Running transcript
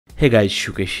Hey guys,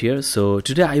 Shukesh here. So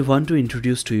today I want to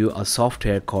introduce to you a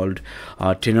software called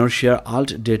Tenorshare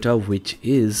UltData, which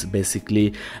is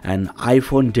basically an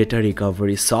iPhone data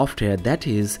recovery software. That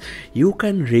is, you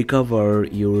can recover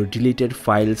your deleted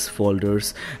files,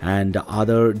 folders and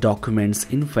other documents.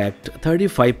 In fact,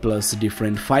 35 plus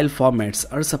different file formats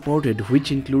are supported,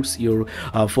 which includes your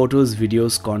photos,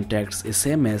 videos, contacts,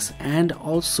 SMS, and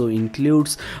also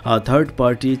includes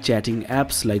third-party chatting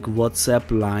apps like WhatsApp,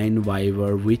 Line,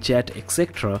 Viber, WeChat,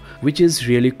 etc., which is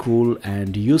really cool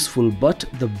and useful. But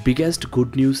the biggest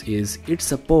good news is it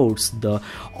supports the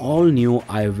all new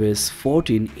iOS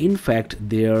 14. In fact,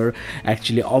 they're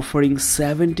actually offering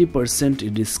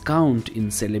 70% discount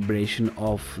in celebration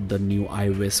of the new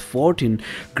iOS 14.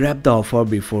 Grab the offer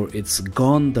before it's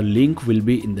gone. The link will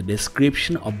be in the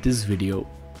description of this video.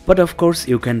 But of course,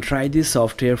 you can try this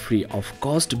software free of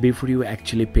cost before you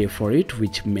actually pay for it,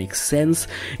 which makes sense.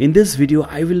 In this video,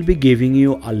 I will be giving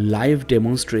you a live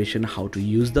demonstration how to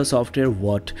use the software,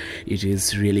 what it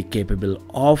is really capable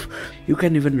of. You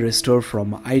can even restore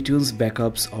from iTunes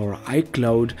backups or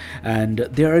iCloud, and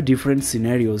there are different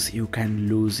scenarios. You can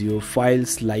lose your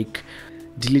files like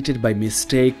deleted by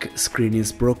mistake, screen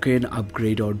is broken,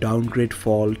 upgrade or downgrade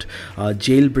fault,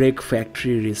 jailbreak,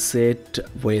 factory reset,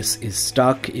 OS is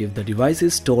stuck. If the device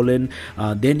is stolen,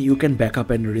 then you can backup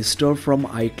and restore from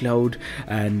iCloud.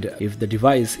 And if the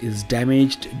device is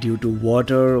damaged due to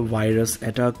water, virus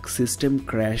attack, system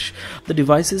crash, the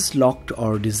device is locked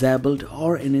or disabled,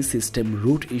 or any system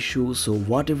root issue, so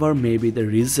whatever may be the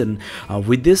reason,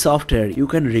 with this software you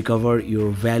can recover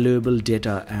your valuable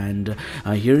data. And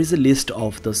here is a list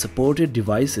of the supported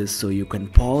devices, so you can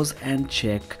pause and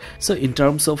check. So in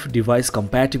terms of device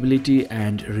compatibility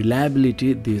and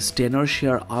reliability, this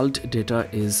Tenorshare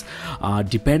UltData is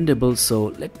dependable.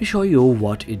 So let me show you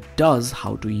what it does,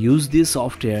 how to use this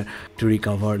software to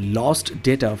recover lost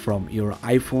data from your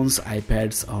iPhones,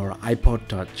 iPads or iPod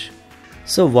Touch.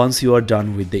 So once you are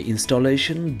done with the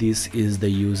installation, this is the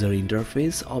user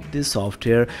interface of this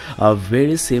software.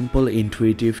 Very simple,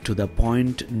 intuitive, to the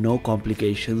point, no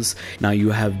complications. Now you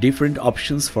have different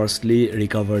options. Firstly,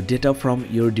 recover data from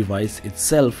your device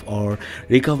itself or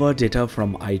recover data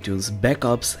from iTunes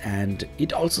backups, and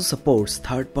it also supports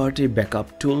third-party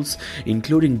backup tools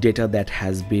including data that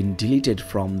has been deleted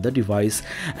from the device.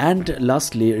 And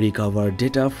lastly, recover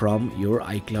data from your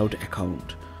iCloud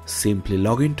account. Simply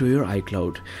log into your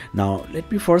iCloud. Now let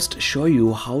me first show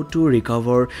you how to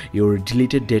recover your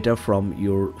deleted data from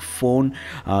your phone.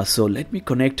 So let me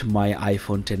connect my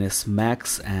iPhone XS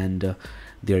Max, and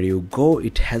there you go,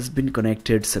 it has been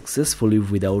connected successfully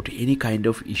without any kind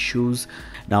of issues.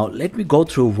 Now let me go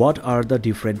through what are the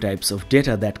different types of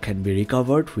data that can be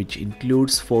recovered, which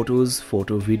includes photos,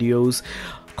 videos,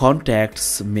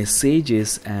 contacts,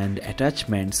 messages and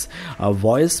attachments,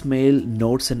 voicemail,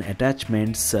 notes and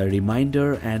attachments,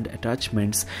 reminder and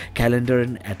attachments, calendar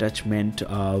and attachment,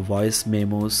 voice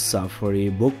memos, Safari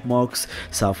bookmarks,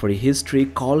 Safari history,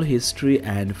 call history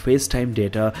and FaceTime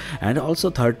data, and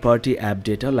also third-party app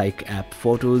data like app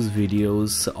photos,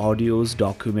 videos, audios,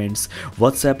 documents,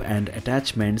 WhatsApp and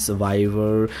attachments,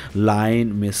 Viber,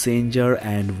 Line, Messenger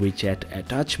and WeChat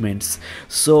attachments.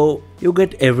 So you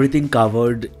get everything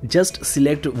covered. Just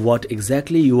select what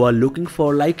exactly you are looking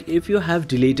for. Like if you have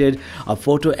deleted a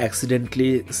photo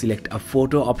accidentally, select a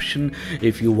photo option.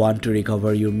 If you want to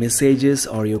recover your messages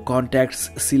or your contacts,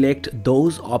 select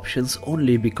those options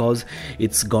only, because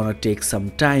it's gonna take some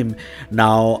time.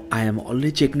 Now I am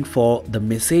only checking for the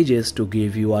messages to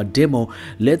give you a demo.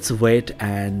 Let's wait,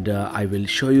 and I will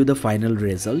show you the final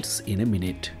results in a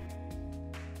minute.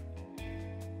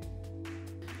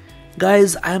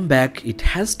 Guys, I am back. It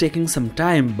has taken some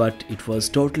time, but it was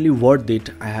totally worth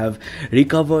it. I have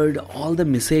recovered all the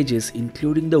messages,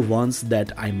 including the ones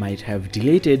that I might have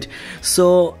deleted.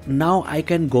 So now I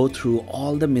can go through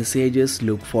all the messages,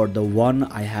 look for the one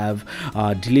I have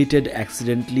deleted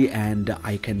accidentally, and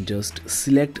I can just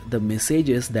select the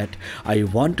messages that I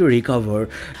want to recover.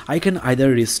 I can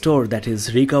either restore, that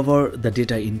is recover the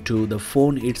data into the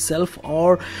phone itself,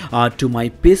 or to my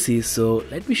PC. So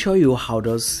let me show you how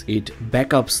does it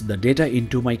backups the data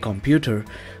into my computer.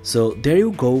 So there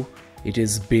you go, it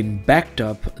has been backed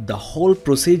up. The whole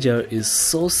procedure is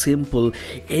so simple.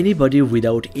 Anybody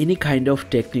without any kind of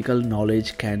technical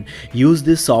knowledge can use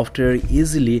this software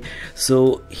easily.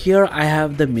 So here I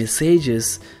have the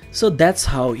messages So that's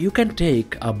how you can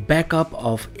take a backup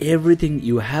of everything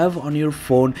you have on your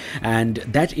phone, and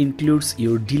that includes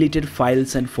your deleted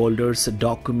files and folders,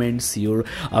 documents, your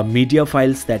media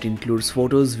files, that includes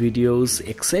photos, videos,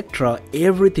 etc.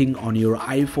 Everything on your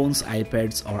iPhones,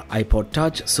 iPads or iPod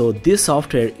Touch. So this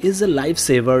software is a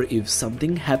lifesaver if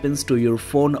something happens to your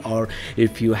phone or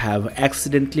if you have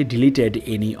accidentally deleted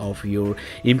any of your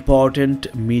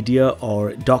important media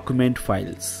or document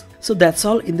files. So that's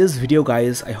all in this video,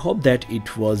 guys. I hope that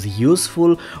it was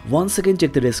useful. Once again,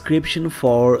 check the description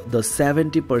for the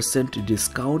 70%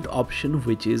 discount option,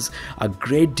 which is a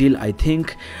great deal, I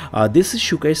think. This is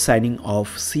Shukesh signing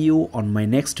off. See you on my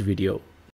next video.